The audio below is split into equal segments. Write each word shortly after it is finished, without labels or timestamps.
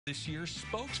This year's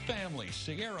Spokes family,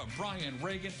 Sierra, Brian,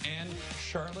 Reagan, and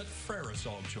Charlotte Freris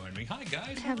all join me. Hi,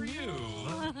 guys. How are you?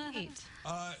 Great.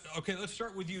 Okay, let's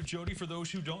start with you, Jody. For those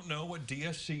who don't know what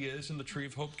DSC is in the Tree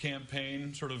of Hope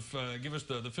campaign, sort of give us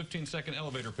the 15-second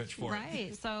elevator pitch for it.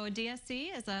 Right. So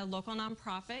DSC is a local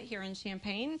nonprofit here in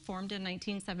Champaign, formed in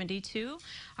 1972.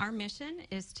 Our mission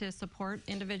is to support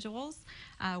individuals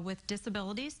with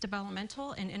disabilities,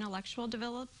 developmental and intellectual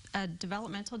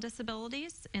developmental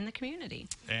disabilities in the community.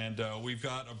 And we've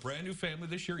got a brand new family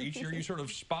this year. Each year you sort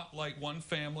of spotlight one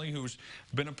family who's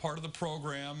been a part of the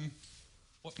program.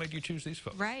 What made you choose these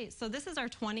folks? Right. So this is our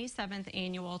 27th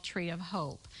annual Tree of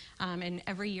Hope. And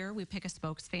every year we pick a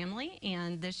Spokes family.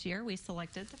 And this year we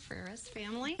selected the Freris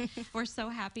family. We're so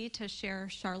happy to share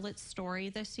Charlotte's story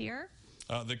this year.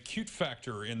 The cute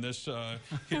factor in this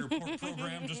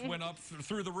program just went up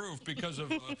through the roof because of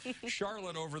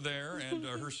Charlotte over there and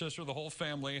her sister, the whole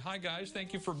family. Hi, guys.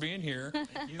 Thank you for being here.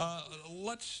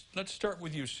 Let's start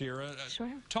with you, Sierra. Sure.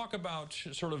 Talk about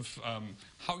sort of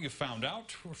how you found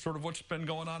out, sort of what's been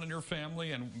going on in your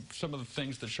family, and some of the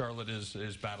things that Charlotte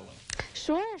is battling.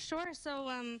 Sure. So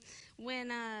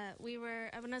when I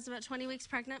was about 20 weeks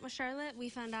pregnant with Charlotte, we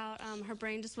found out her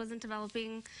brain just wasn't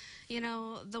developing,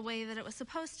 the way that it was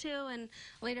supposed to, and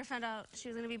later found out she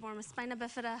was going to be born with spina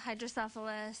bifida,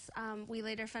 hydrocephalus. We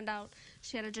later found out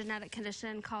she had a genetic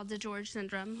condition called DeGeorge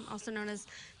syndrome, also known as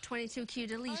 22q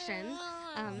deletion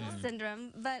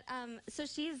syndrome. But so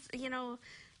she's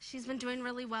been doing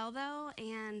really well though,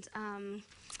 and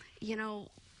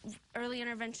early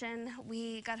intervention,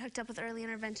 we got hooked up with early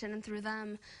intervention, and through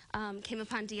them came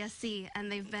upon DSC,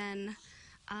 and they've been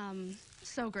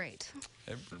so great.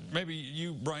 Maybe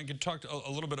you, Brian, could talk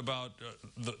a little bit about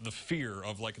the fear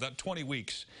of like that 20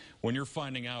 weeks when you're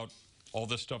finding out all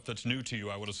this stuff that's new to you,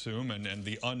 I would assume, and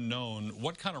the unknown.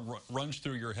 What kind of runs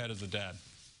through your head as a dad?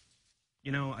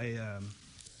 When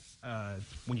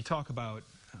you talk about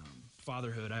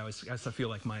fatherhood, I feel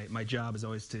like my job is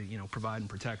always to provide and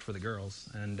protect for the girls.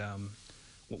 And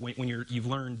when you've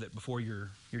learned that before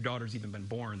your daughter's even been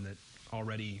born that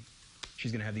already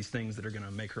she's going to have these things that are going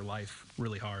to make her life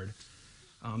really hard.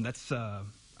 I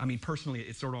mean, personally,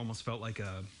 it sort of almost felt like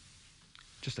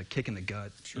just a kick in the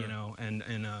gut, sure. And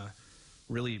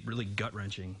really gut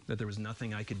wrenching that there was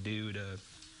nothing I could do to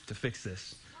fix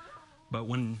this. But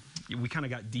when we kind of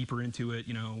got deeper into it,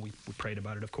 we prayed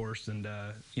about it, of course, and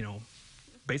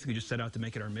basically just set out to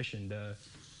make it our mission to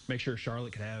make sure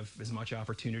Charlotte could have as much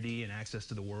opportunity and access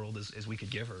to the world as we could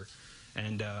give her.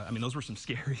 And I mean, those were some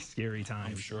scary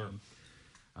times. I'm sure.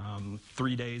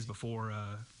 3 days before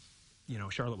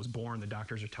Charlotte was born, the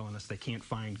doctors are telling us they can't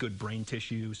find good brain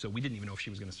tissue, so we didn't even know if she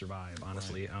was going to survive,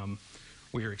 honestly. Right.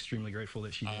 We are extremely grateful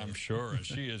that she did. I'm sure.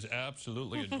 She is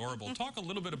absolutely adorable. Talk a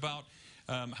little bit about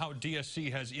how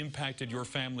DSC has impacted your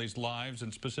family's lives,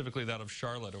 and specifically that of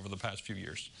Charlotte, over the past few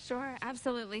years. Sure,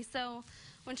 absolutely. So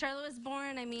when Charlotte was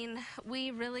born, I mean,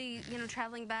 we really,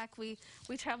 traveling back, we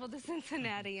traveled to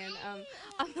Cincinnati, and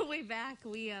on the way back,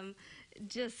 we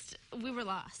were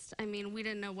lost. I mean, we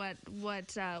didn't know what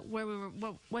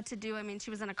to do. I mean, she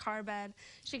was in a car bed.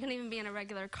 She couldn't even be in a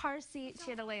regular car seat.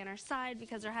 She had to lay on her side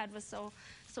because her head was so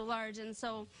large. And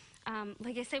so,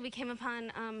 like I say, we came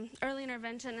upon early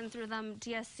intervention, and through them,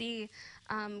 DSC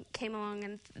came along,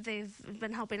 and they've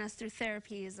been helping us through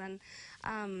therapies and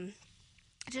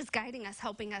just guiding us,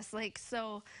 helping us.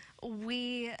 So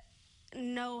we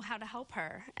know how to help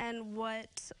her and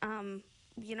what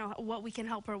we can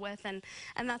help her with, and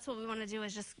that's what we want to do,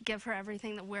 is just give her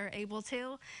everything that we're able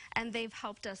to, and they've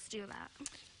helped us do that.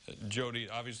 Jody,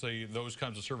 obviously those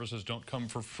kinds of services don't come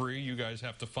for free. You guys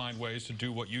have to find ways to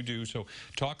do what you do. So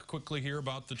talk quickly here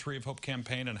about the Tree of Hope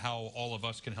campaign and how all of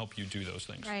us can help you do those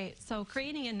things. Right. So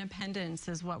creating independence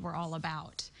is what we're all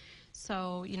about.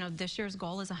 So, this year's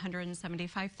goal is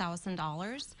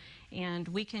 $175,000, and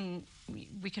we can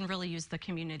really use the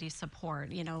community support.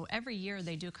 Every year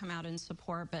they do come out and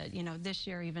support, but, this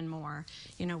year even more.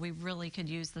 We really could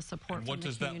use the support from the community.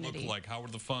 What does that look like? How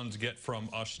would the funds get from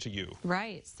us to you?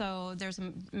 Right. So there's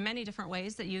many different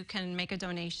ways that you can make a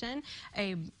donation.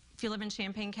 If you live in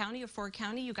Champaign County or Ford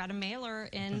County, you got a mailer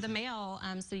in the mail,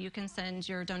 so you can send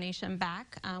your donation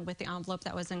back with the envelope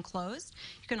that was enclosed.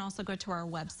 You can also go to our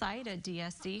website at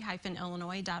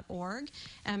dsc-illinois.org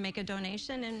and make a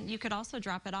donation, and you could also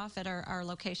drop it off at our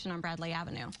location on Bradley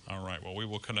Avenue. All right. Well, we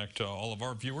will connect all of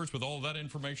our viewers with all of that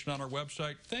information on our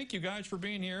website. Thank you guys for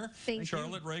being here. Thank you.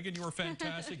 Charlotte, Reagan, you were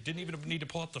fantastic. Didn't even need to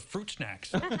pull out the fruit snacks.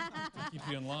 Keep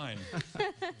you in line.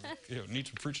 Need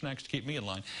some fruit snacks to keep me in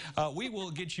line. We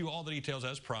will get you all the details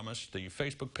as promised, the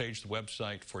Facebook page, the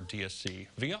website for DSC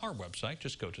via our website.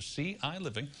 Just go to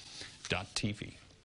CILiving.tv.